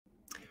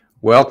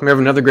Welcome,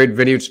 everyone. Another great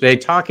video today.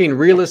 Talking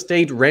real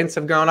estate. Rents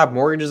have gone up.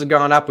 Mortgages have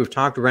gone up. We've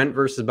talked rent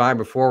versus buy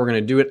before. We're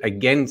going to do it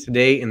again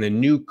today in the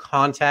new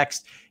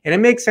context. And it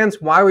makes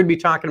sense why we'd be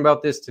talking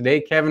about this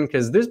today, Kevin,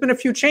 because there's been a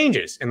few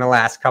changes in the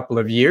last couple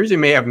of years. You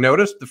may have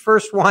noticed. The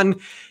first one,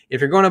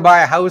 if you're going to buy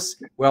a house,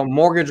 well,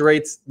 mortgage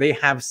rates, they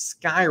have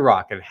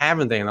skyrocketed,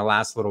 haven't they, in the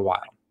last little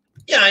while?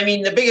 Yeah, I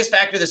mean, the biggest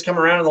factor that's come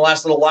around in the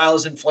last little while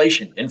is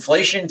inflation.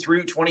 Inflation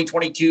through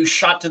 2022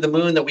 shot to the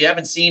moon that we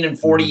haven't seen in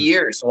 40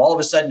 years. So all of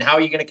a sudden, how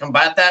are you going to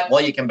combat that?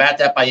 Well, you combat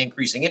that by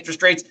increasing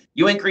interest rates.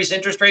 You increase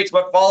interest rates,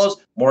 what follows?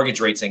 Mortgage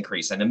rates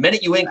increase. And the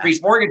minute you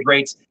increase mortgage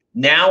rates,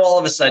 now all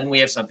of a sudden we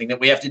have something that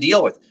we have to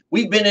deal with.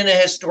 We've been in a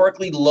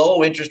historically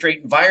low interest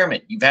rate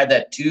environment. You've had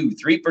that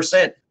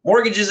 2-3%.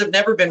 Mortgages have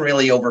never been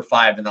really over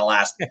 5 in the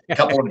last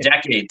couple of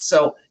decades.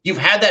 So you've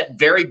had that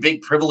very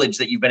big privilege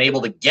that you've been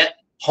able to get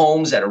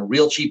homes at a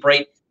real cheap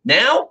rate.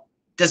 Now,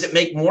 does it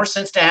make more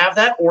sense to have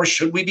that, or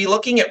should we be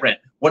looking at rent?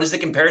 What is the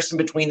comparison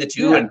between the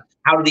two, and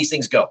how do these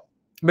things go?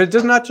 But it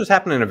does not just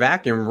happen in a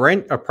vacuum.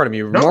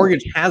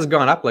 Mortgage has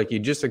gone up, like you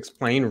just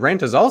explained. Rent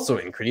has also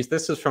increased.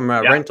 This is from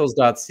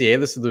rentals.ca.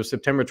 This is the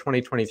September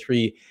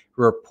 2023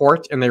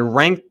 report, and they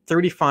ranked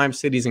 35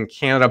 cities in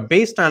Canada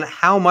based on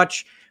how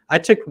much. I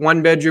took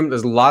one bedroom.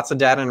 There's lots of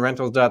data in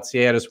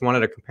rentals.ca. I just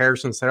wanted a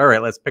comparison. Said, all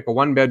right, let's pick a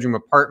one bedroom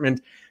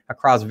apartment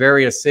across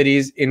various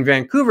cities. In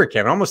Vancouver,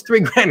 Kevin, almost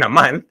 $3,000 a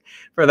month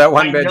for that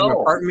one bedroom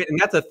apartment. And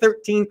that's a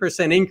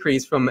 13%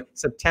 increase from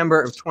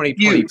September of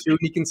 2022.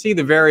 You can see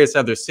the various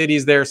other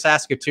cities there.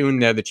 Saskatoon,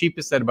 they're the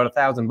cheapest at about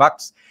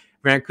 $1,000.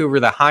 Vancouver,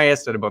 the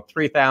highest at about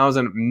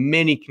 3,000.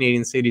 Many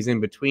Canadian cities in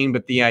between.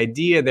 But the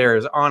idea there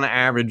is, on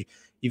average,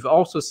 you've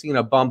also seen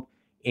a bump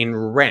in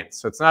rent.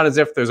 So it's not as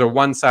if there's a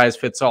one size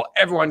fits all.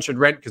 Everyone should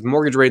rent because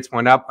mortgage rates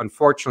went up.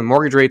 Unfortunately,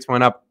 mortgage rates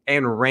went up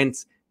and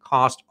rents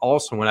cost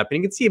also went up.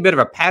 And you can see a bit of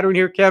a pattern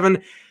here, Kevin.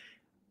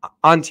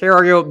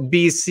 Ontario,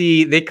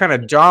 BC, they kind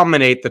of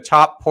dominate the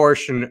top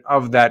portion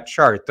of that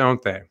chart,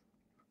 don't they?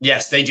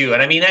 Yes, they do.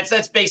 And I mean,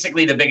 that's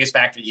basically the biggest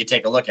factor that you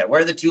take a look at.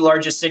 Where are the two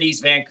largest cities?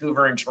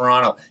 Vancouver and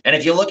Toronto. And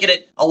if you look at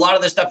it, a lot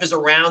of the stuff is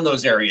around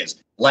those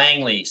areas.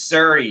 Langley,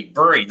 Surrey,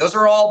 Bury. Those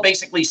are all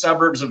basically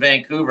suburbs of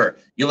Vancouver.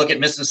 You look at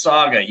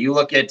Mississauga, you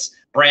look at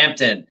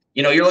Brampton,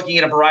 you're looking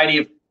at a variety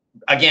of,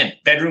 again,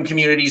 bedroom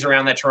communities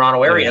around that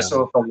Toronto area. Yeah.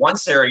 So if the one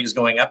area is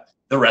going up,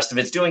 the rest of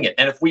it's doing it.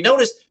 And if we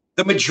notice,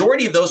 the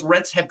majority of those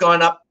rents have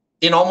gone up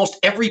in almost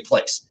every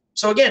place.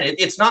 So again,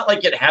 it's not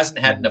like it hasn't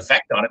had an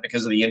effect on it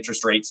because of the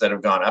interest rates that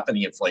have gone up and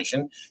the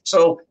inflation.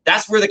 So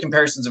that's where the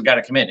comparisons have got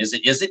to come in. Is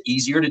it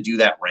easier to do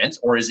that rent,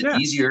 or is it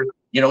easier,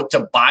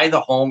 to buy the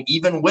home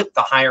even with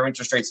the higher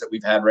interest rates that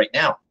we've had right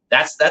now?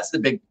 That's the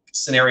big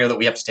scenario that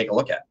we have to take a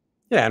look at.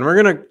 Yeah, and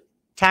we're going to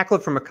tackle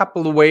it from a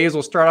couple of ways.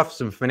 We'll start off with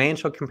some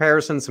financial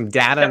comparisons, some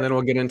data, and then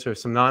we'll get into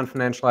some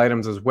non-financial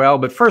items as well.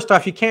 But first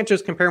off, you can't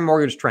just compare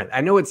mortgage trend.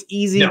 I know it's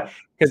easy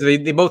because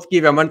they both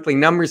give you a monthly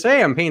number. Say,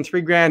 hey, I'm paying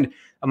 $3,000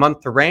 a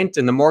month to rent,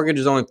 and the mortgage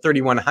is only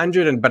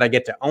 $3,100, but I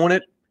get to own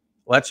it.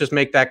 Let's just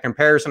make that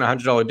comparison.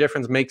 $100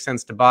 difference makes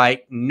sense to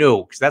buy.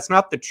 No, because that's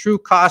not the true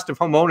cost of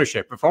home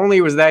ownership. If only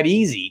it was that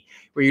easy,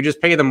 where you just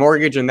pay the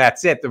mortgage and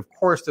that's it. Of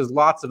course, there's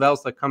lots of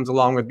else that comes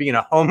along with being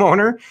a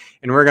homeowner,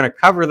 and we're going to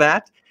cover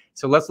that.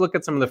 So let's look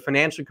at some of the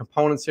financial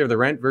components here of the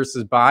rent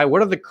versus buy.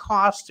 What are the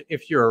costs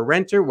if you're a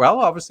renter?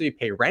 Well, obviously you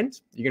pay rent.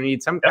 You're going to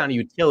need some kind of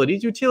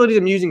utilities. Utilities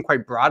I'm using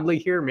quite broadly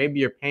here. Maybe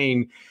you're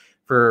paying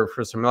for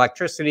some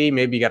electricity.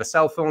 Maybe you got a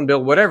cell phone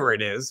bill, whatever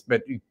it is.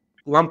 But you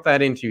lump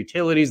that into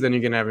utilities. Then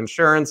you're going to have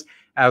insurance.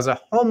 As a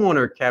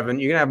homeowner, Kevin,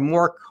 you're going to have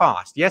more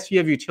cost. Yes, you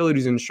have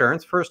utilities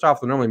insurance. First off,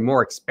 they're normally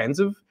more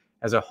expensive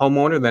as a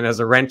homeowner than as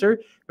a renter.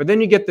 But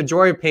then you get the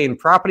joy of paying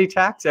property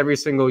tax every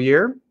single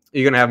year.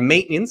 You're going to have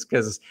maintenance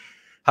because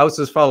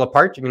houses fall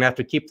apart. You're going to have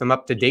to keep them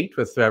up to date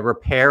with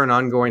repair and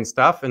ongoing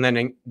stuff. And then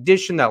in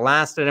addition, that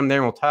last item there,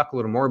 and we'll talk a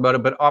little more about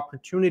it, but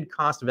opportunity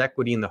cost of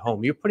equity in the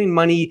home. You're putting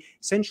money,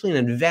 essentially an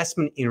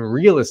investment in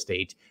real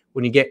estate.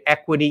 When you get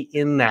equity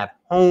in that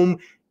home,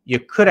 you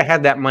could have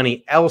had that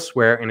money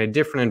elsewhere in a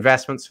different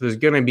investment. So there's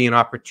going to be an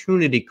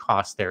opportunity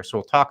cost there. So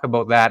we'll talk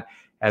about that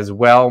as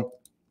well.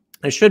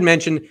 I should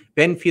mention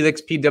Ben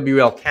Felix,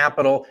 PWL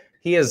Capital.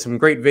 He has some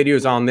great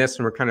videos on this,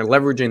 and we're kind of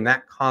leveraging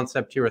that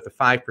concept here with the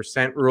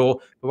 5%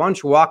 rule. But why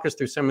don't you walk us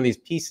through some of these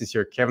pieces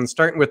here, Kevin,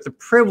 starting with the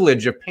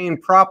privilege of paying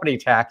property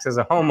tax as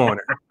a homeowner?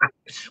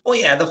 Well,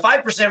 yeah, the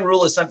 5%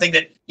 rule is something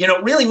that,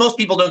 really most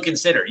people don't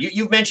consider.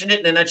 You've mentioned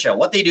it in a nutshell.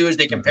 What they do is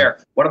they compare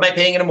what am I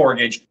paying in a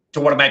mortgage to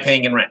what am I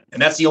paying in rent? And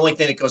that's the only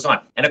thing that goes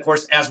on. And of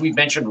course, as we've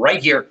mentioned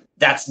right here,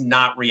 that's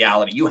not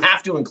reality. You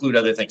have to include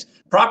other things.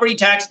 Property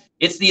tax,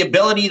 it's the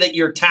ability that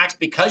you're taxed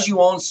because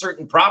you own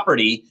certain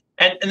property.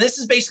 And this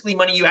is basically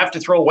money you have to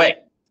throw away.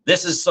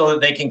 This is so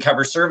that they can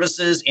cover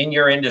services in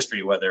your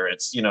industry, whether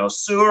it's,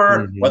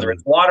 sewer, whether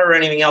it's water or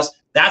anything else.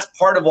 That's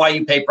part of why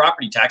you pay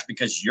property tax,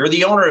 because you're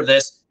the owner of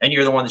this and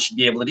you're the one that should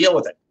be able to deal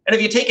with it. And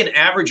if you take an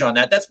average on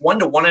that, that's 1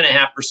 to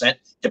 1.5%.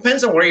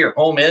 Depends on where your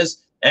home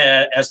is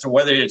as to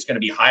whether it's going to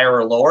be higher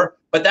or lower.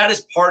 But that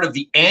is part of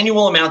the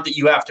annual amount that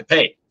you have to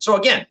pay. So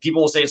again,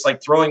 people will say it's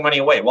like throwing money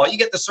away. Well, you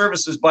get the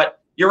services,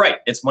 but you're right.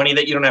 It's money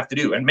that you don't have to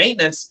do. And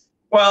maintenance,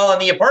 well, in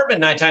the apartment,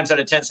 9 times out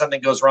of 10,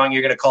 something goes wrong,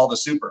 you're going to call the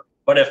super.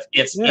 But if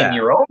it's in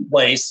your own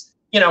place,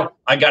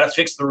 I got to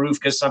fix the roof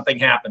because something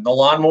happened. The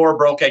lawnmower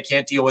broke. I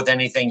can't deal with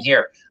anything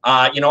here.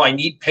 I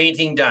need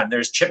painting done.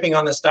 There's chipping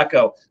on the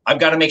stucco. I've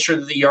got to make sure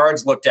that the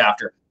yard's looked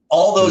after.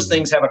 All those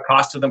things have a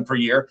cost to them per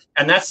year.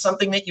 And that's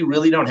something that you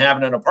really don't have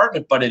in an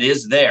apartment, but it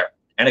is there.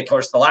 And of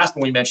course, the last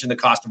one we mentioned, the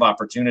cost of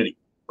opportunity,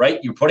 right?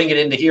 You're putting it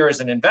into here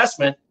as an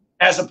investment,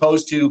 as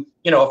opposed to,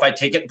 if I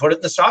take it and put it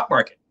in the stock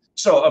market.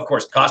 So of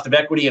course, cost of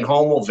equity in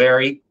home will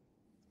vary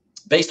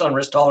based on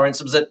risk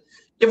tolerances.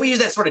 If we use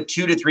that sort of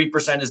 2 to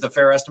 3% as the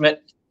fair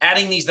estimate,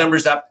 adding these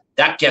numbers up,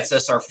 that gets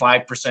us our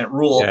 5%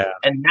 rule. Yeah.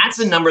 And that's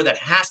a number that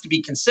has to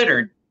be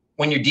considered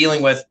when you're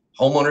dealing with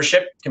home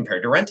ownership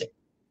compared to renting.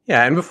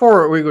 Yeah, and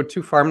before we go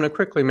too far, I'm going to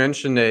quickly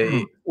mention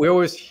we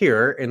always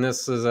hear, and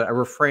this is a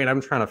refrain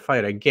I'm trying to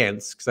fight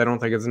against because I don't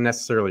think it's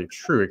necessarily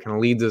true. It kind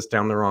of leads us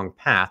down the wrong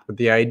path. But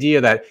the idea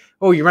that,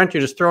 you rent,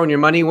 you're just throwing your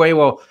money away.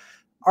 Well,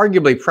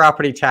 arguably,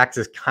 property tax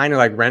is kind of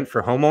like rent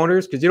for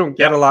homeowners because you don't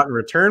get a lot in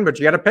return, but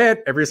you got to pay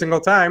it every single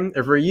time,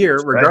 every year,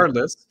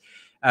 regardless. Right.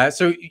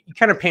 So you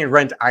kind of pay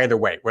rent either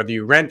way, whether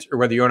you rent or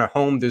whether you own a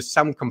home. There's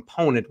some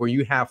component where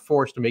you have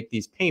forced to make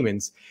these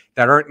payments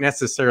that aren't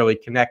necessarily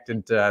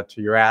connected to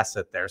your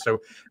asset there. So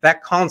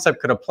that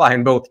concept could apply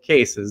in both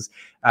cases.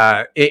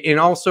 And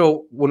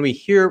also, when we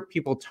hear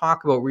people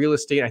talk about real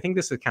estate, I think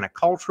this is kind of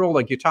cultural.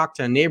 Like you talk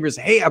to neighbors,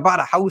 hey, I bought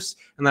a house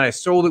and then I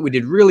sold it. We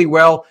did really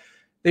well.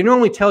 They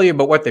normally tell you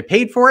about what they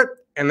paid for it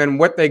and then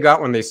what they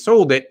got when they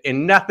sold it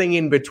and nothing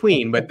in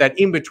between. But that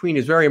in between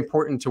is very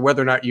important to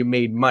whether or not you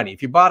made money.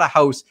 If you bought a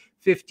house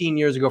 15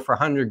 years ago for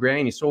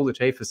 $100,000, you sold it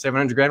today for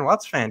 $700,000, well,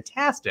 that's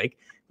fantastic.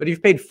 But if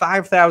you've paid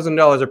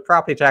 $5,000 of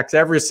property tax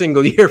every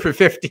single year for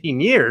 15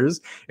 years,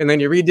 and then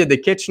you redid the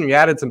kitchen, you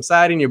added some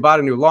siding, you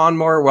bought a new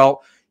lawnmower,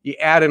 well, you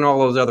add in all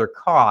those other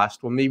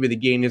costs. Well, maybe the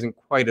gain isn't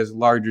quite as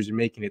large as you're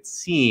making it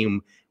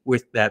seem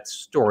with that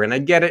story. And I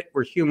get it.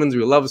 We're humans.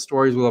 We love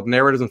stories. We love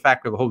narratives. In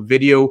fact, we have a whole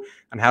video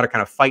on how to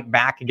kind of fight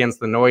back against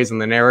the noise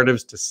and the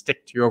narratives to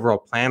stick to your overall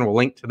plan. We'll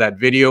link to that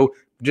video.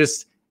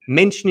 Just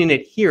mentioning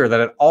it here that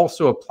it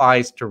also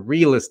applies to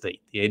real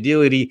estate.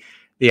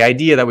 The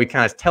idea that we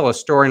kind of tell a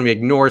story and we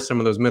ignore some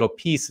of those middle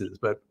pieces.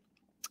 But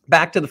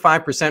back to the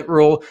 5%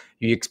 rule,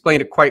 you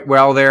explained it quite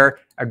well there.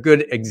 A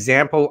good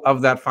example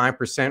of that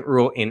 5%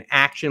 rule in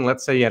action.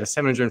 Let's say you had a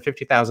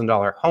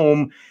 $750,000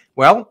 home.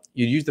 Well,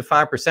 you use the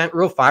 5%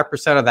 rule.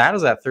 5% of that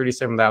is at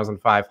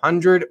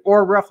 $37,500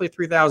 or roughly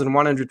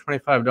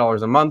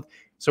 $3,125 a month.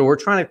 So we're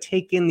trying to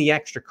take in the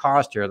extra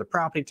cost here, the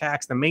property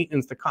tax, the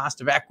maintenance, the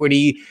cost of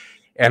equity.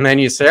 And then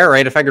you say, all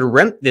right, if I could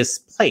rent this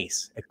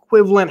place,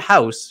 equivalent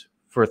house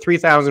for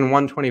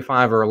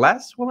 $3,125 or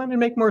less, well, then it'd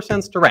make more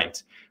sense to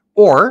rent.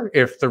 Or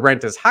if the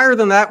rent is higher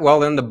than that, well,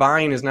 then the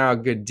buying is now a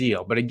good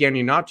deal. But again,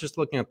 you're not just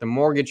looking at the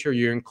mortgage here,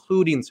 you're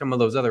including some of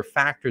those other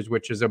factors,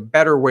 which is a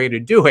better way to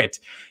do it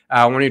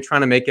when you're trying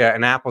to make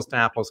an apples to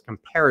apples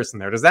comparison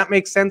there. Does that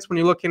make sense when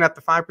you're looking at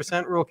the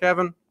 5% rule,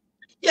 Kevin?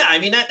 Yeah, I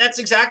mean, that's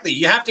exactly.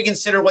 You have to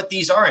consider what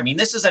these are. I mean,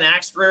 this is an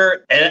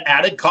extra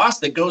added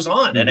cost that goes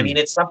on. And I mean,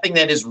 it's something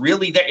that is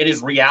really there. It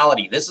is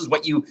reality. This is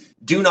what you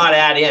do not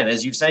add in.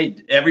 As you say,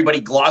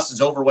 everybody glosses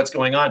over what's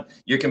going on.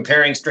 You're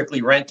comparing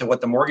strictly rent to what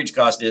the mortgage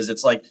cost is.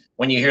 It's like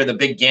when you hear the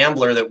big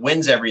gambler that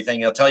wins everything,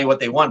 they'll tell you what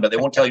they won, but they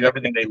won't tell you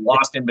everything they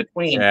lost in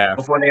between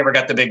before they ever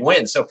got the big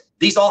win. So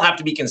these all have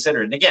to be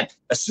considered. And again,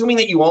 assuming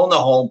that you own the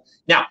home.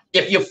 Now,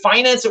 if you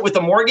finance it with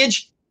a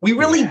mortgage, we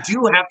really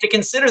do have to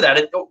consider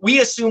that.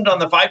 We assumed on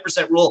the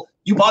 5% rule,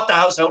 you bought the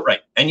house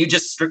outright and you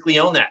just strictly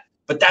own that.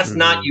 But that's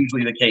not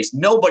usually the case.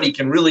 Nobody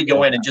can really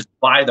go in and just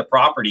buy the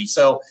property.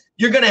 So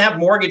you're going to have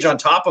mortgage on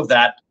top of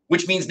that,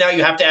 which means now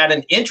you have to add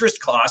an interest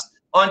cost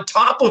on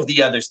top of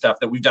the other stuff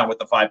that we've done with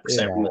the 5%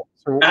 rule.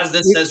 So as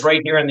this says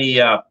right here in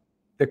the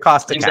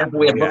cost of example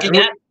we are looking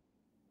at,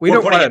 we're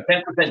putting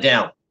 10%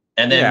 down.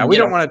 And then, we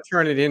don't want to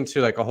turn it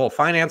into like a whole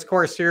finance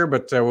course here,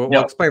 but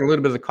we'll explain a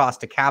little bit of the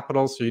cost of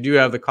capital. So you do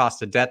have the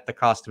cost of debt, the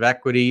cost of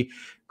equity.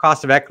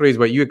 Cost of equity is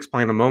what you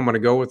explained a moment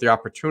ago with the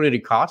opportunity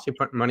cost. You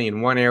put money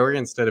in one area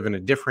instead of in a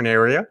different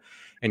area,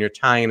 and you're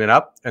tying it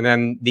up. And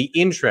then the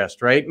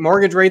interest, right?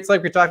 Mortgage rates,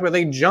 like we talked about,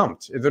 they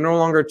jumped. They're no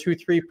longer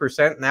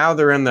 2-3%. Now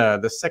they're in the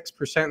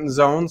 6%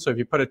 zone. So if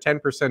you put a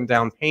 10%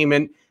 down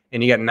payment,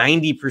 and you get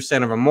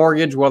 90% of a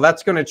mortgage, well,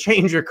 that's going to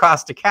change your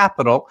cost of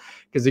capital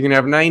because you're going to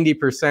have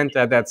 90%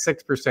 at that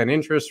 6%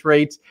 interest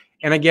rate.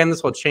 And again,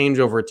 this will change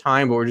over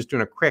time, but we're just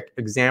doing a quick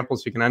example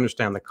so you can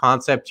understand the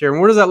concept here. And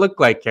what does that look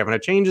like, Kevin?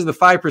 It changes the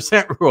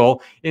 5%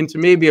 rule into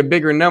maybe a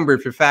bigger number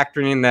if you're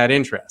factoring in that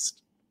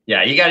interest.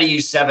 Yeah, you got to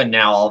use 7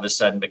 now all of a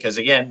sudden because,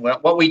 again,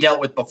 what we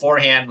dealt with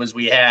beforehand was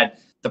we had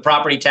the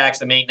property tax,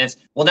 the maintenance.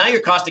 Well, now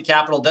your cost of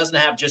capital doesn't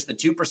have just the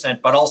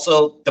 2%, but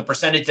also the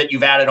percentage that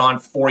you've added on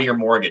for your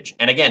mortgage.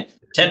 And again,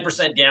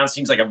 10% down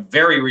seems like a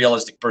very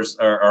realistic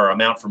or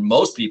amount for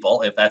most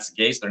people. If that's the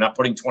case, they're not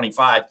putting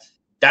 25.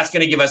 That's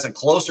going to give us a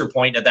closer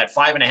point at that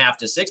 5.5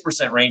 to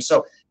 6% range.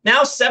 So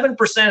now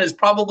 7% is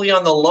probably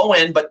on the low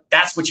end, but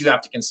that's what you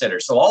have to consider.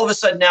 So all of a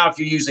sudden now, if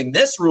you're using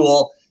this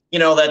rule, you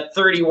know, that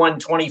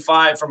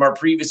 31.25 from our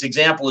previous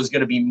example is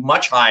going to be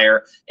much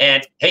higher.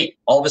 And hey,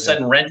 all of a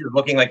sudden rent is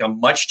looking like a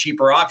much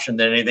cheaper option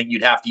than anything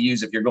you'd have to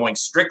use if you're going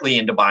strictly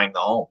into buying the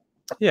home.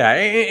 Yeah,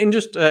 and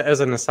just as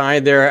an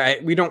aside there,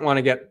 we don't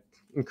want to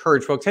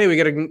encourage folks, hey, we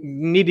got a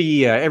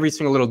nitty every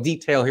single little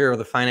detail here of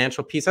the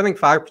financial piece. I think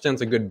 5%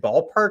 is a good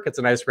ballpark. It's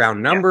a nice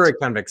round number. It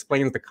kind of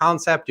explains the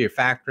concept. You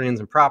factor in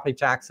some property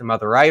tax, some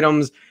other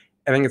items.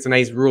 I think it's a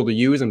nice rule to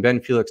use, and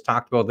Ben Felix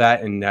talked about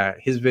that in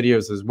his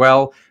videos as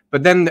well.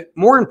 But then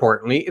more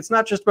importantly, it's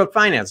not just about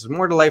finances.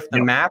 More to life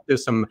than math.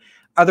 There's some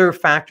other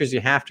factors you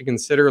have to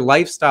consider,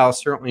 lifestyle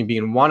certainly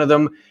being one of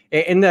them.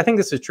 And I think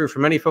this is true for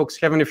many folks,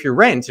 Kevin. If you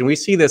rent, and we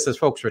see this as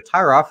folks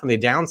retire off and they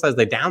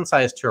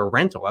downsize to a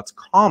rental. That's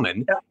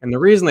common. And the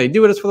reason they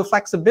do it is for the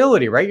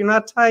flexibility, right? You're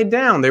not tied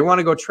down. They want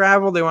to go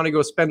travel. They want to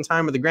go spend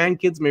time with the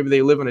grandkids. Maybe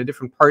they live in a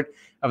different part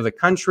of the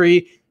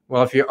country.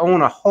 Well, if you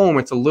own a home,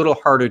 it's a little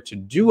harder to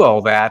do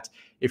all that.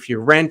 If you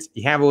rent,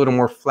 you have a little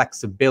more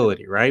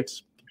flexibility, right?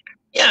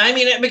 Yeah, I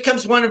mean, it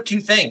becomes one of two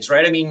things,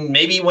 right? I mean,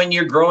 maybe when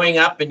you're growing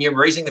up and you're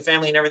raising the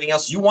family and everything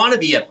else, you want to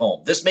be at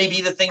home. This may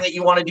be the thing that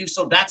you want to do.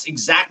 So that's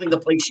exactly the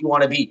place you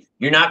want to be.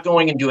 You're not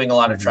going and doing a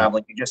lot of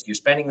traveling. You're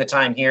spending the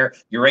time here.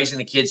 You're raising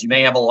the kids. You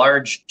may have a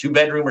large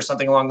 2-bedroom or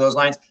something along those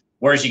lines.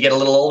 Whereas you get a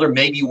little older,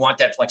 maybe you want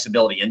that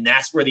flexibility. And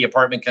that's where the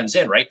apartment comes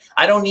in, right?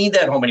 I don't need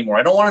that home anymore.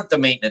 I don't want the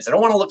maintenance. I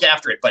don't want to look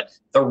after it, but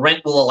the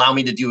rent will allow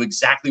me to do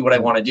exactly what I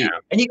want to do.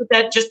 And you get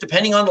that just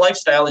depending on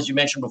lifestyle, as you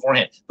mentioned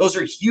beforehand. Those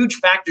are huge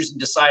factors in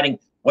deciding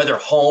whether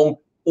home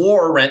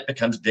or rent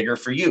becomes bigger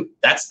for you.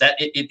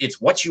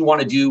 It's what you want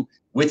to do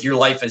with your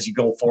life as you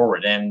go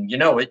forward. And, you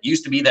know, it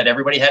used to be that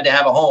everybody had to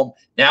have a home.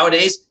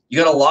 Nowadays,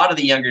 you got a lot of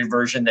the younger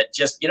version that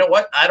just, you know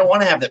what, I don't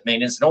want to have that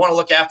maintenance. I don't want to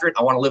look after it.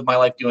 I want to live my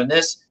life doing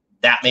this.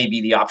 That may be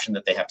the option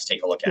that they have to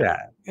take a look at. Yeah.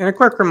 And a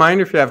quick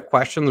reminder, if you have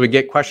questions, we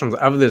get questions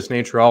of this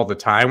nature all the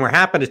time. We're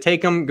happy to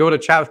take them. Go to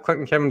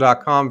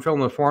chatwithclintonkevin.com, fill in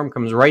the form,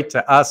 comes right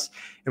to us,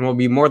 and we'll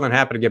be more than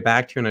happy to get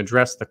back to you and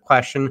address the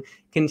question.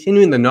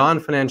 Continuing the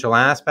non-financial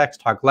aspects,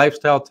 talk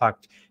lifestyle,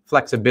 talk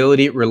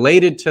flexibility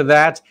related to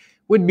that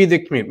would be the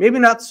commute. Maybe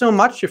not so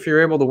much if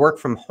you're able to work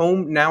from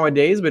home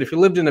nowadays, but if you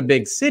lived in a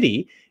big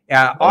city,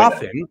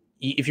 often,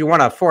 if you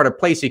want to afford a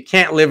place, you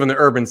can't live in the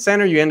urban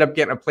center. You end up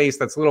getting a place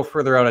that's a little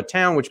further out of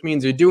town, which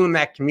means you're doing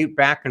that commute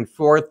back and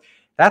forth.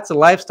 That's a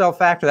lifestyle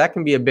factor. That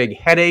can be a big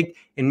headache.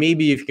 And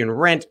maybe if you can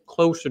rent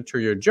closer to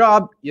your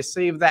job, you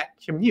save that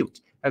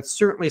commute. That's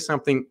certainly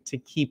something to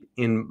keep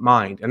in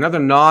mind. Another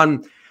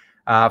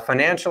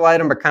non-financial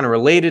item, but kind of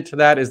related to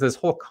that, is this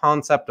whole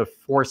concept of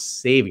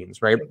forced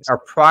savings, right? Our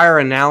prior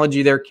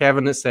analogy there,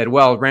 Kevin, has said,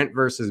 well, rent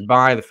versus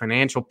buy, the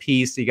financial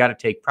piece, you got to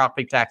take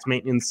property tax,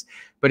 maintenance.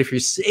 But if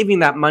you're saving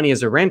that money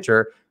as a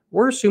renter,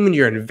 we're assuming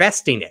you're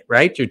investing it,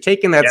 right? You're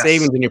taking that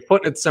savings and you're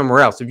putting it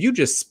somewhere else. If you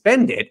just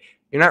spend it,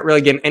 you're not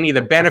really getting any of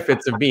the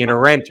benefits of being a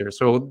renter.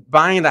 So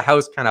buying the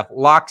house kind of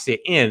locks you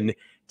in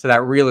to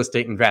that real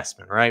estate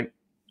investment, right?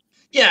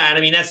 Yeah, and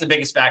I mean, that's the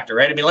biggest factor,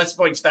 right? I mean, let's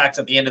point facts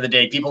at the end of the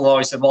day. People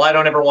always said, well, I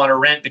don't ever want to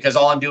rent because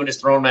all I'm doing is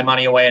throwing my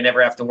money away. I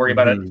never have to worry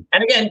about it.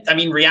 And again, I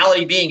mean,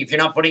 reality being, if you're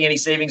not putting any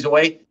savings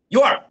away,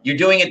 you're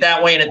doing it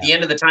that way. And at the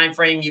end of the time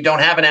frame, you don't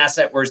have an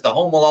asset, whereas the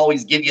home will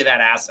always give you that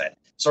asset.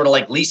 Sort of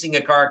like leasing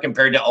a car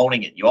compared to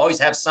owning it. You always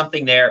have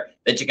something there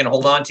that you can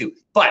hold on to.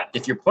 But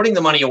if you're putting the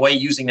money away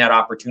using that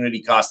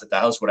opportunity cost that the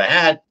house would have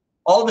had,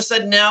 all of a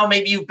sudden now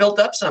maybe you've built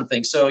up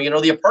something. So, you know,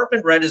 the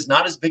apartment rent is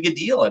not as big a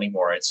deal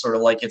anymore. It's sort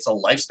of like it's a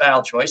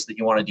lifestyle choice that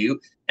you want to do,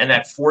 and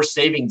that forced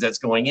savings that's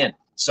going in.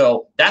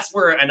 So that's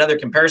where another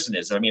comparison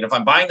is. I mean, if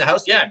I'm buying the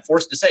house, yeah, I'm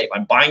forced to save.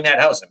 I'm buying that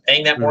house. I'm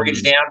paying that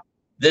mortgage down.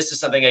 This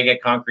is something I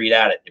get concrete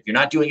at it. If you're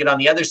not doing it on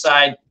the other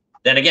side,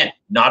 then again,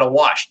 not a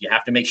wash. You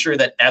have to make sure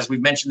that, as we've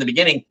mentioned in the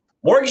beginning,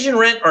 mortgage and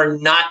rent are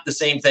not the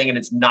same thing, and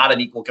it's not an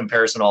equal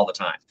comparison all the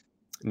time.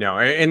 No,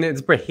 and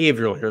it's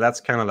behavioral here. That's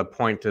kind of the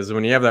point, is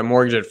when you have that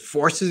mortgage, it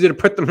forces you to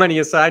put the money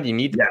aside. You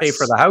need to pay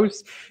for the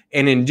house.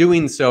 And in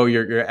doing so,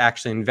 you're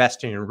actually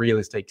investing in real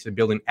estate, so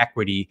building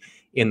equity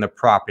in the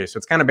property. So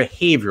it's kind of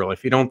behavioral.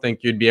 If you don't think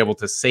you'd be able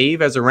to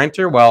save as a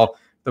renter, well,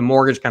 the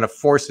mortgage kind of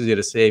forces you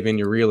to save in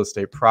your real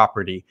estate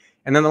property.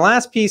 And then the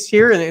last piece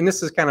here, and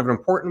this is kind of an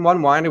important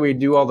one. Why do we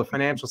do all the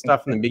financial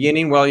stuff in the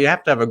beginning? Well, you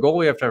have to have a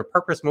goal. You have to have a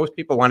purpose. Most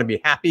people want to be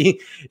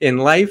happy in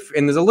life.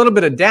 And there's a little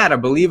bit of data,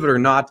 believe it or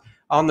not,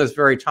 on this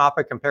very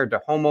topic compared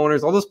to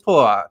homeowners. I'll just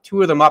pull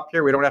two of them up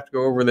here. We don't have to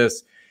go over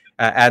this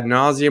ad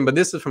nauseum, but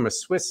this is from a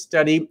Swiss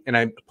study. And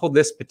I pulled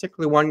this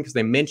particular one because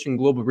they mentioned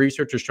global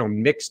research has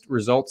shown mixed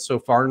results so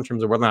far in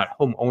terms of whether or not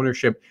home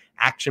ownership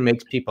actually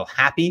makes people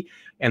happy.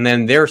 And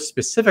then their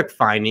specific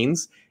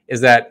findings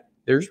is that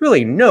there's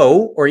really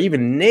no or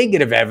even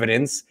negative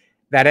evidence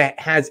that it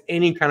has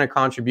any kind of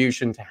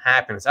contribution to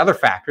happiness. Other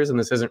factors, and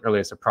this isn't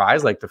really a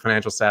surprise, like the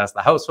financial status of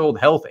the household,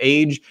 health,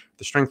 age,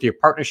 the strength of your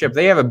partnership,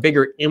 they have a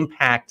bigger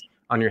impact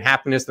on your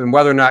happiness than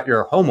whether or not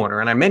you're a homeowner.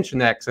 And I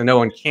mentioned that because I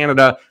know in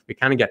Canada, we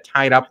kind of get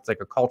tied up. It's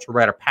like a cultural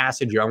rite of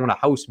passage. You own a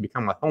house, you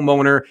become a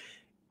homeowner.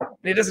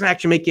 it doesn't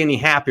actually make you any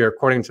happier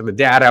according to the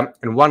data.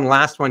 And one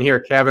last one here,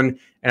 Kevin,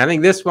 and I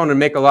think this one would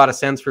make a lot of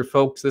sense for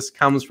folks. This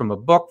comes from a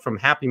book, from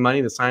Happy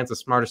Money, The Science of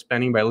Smarter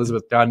Spending by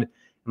Elizabeth Dunn and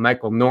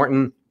Michael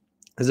Norton.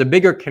 There's a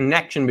bigger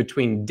connection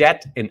between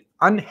debt and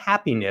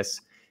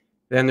unhappiness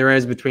than there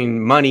is between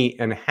money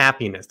and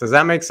happiness. Does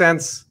that make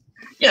sense?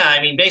 Yeah,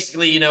 I mean,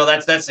 basically, you know,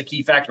 that's the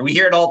key factor. We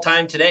hear it all the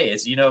time today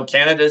is, you know,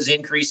 Canada's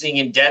increasing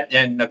in debt.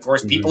 And of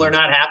course, people are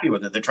not happy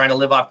with it. They're trying to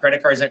live off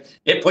credit cards.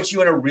 It puts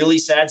you in a really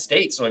sad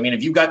state. So, I mean,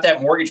 if you've got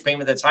that mortgage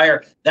payment that's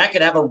higher, that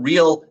could have a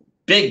real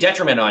big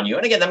detriment on you.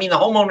 And again, I mean, the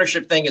home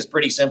ownership thing is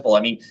pretty simple.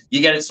 I mean,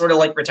 you get it sort of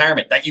like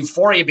retirement, that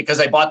euphoria because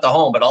I bought the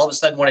home. But all of a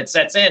sudden when it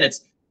sets in,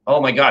 it's, oh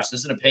my gosh,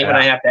 this is a payment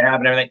I have to have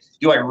and everything.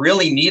 Do I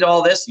really need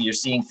all this? You're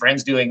seeing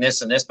friends doing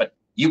this and this, but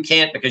you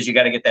can't because you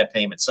got to get that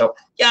payment. So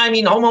yeah, I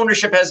mean, home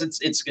ownership has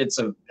its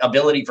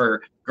ability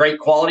for great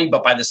quality,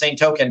 but by the same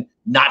token,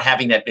 not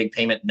having that big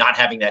payment, not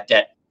having that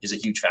debt is a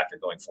huge factor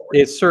going forward.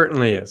 It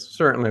certainly is.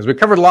 Certainly is. We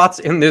covered lots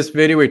in this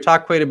video. We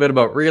talked quite a bit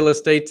about real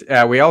estate.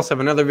 We also have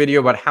another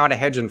video about how to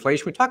hedge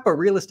inflation. We talked about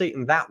real estate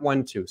in that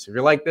one too. So if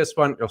you like this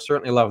one, you'll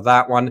certainly love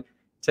that one.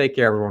 Take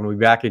care, everyone. We'll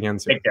be back again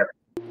soon. Take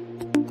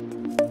care.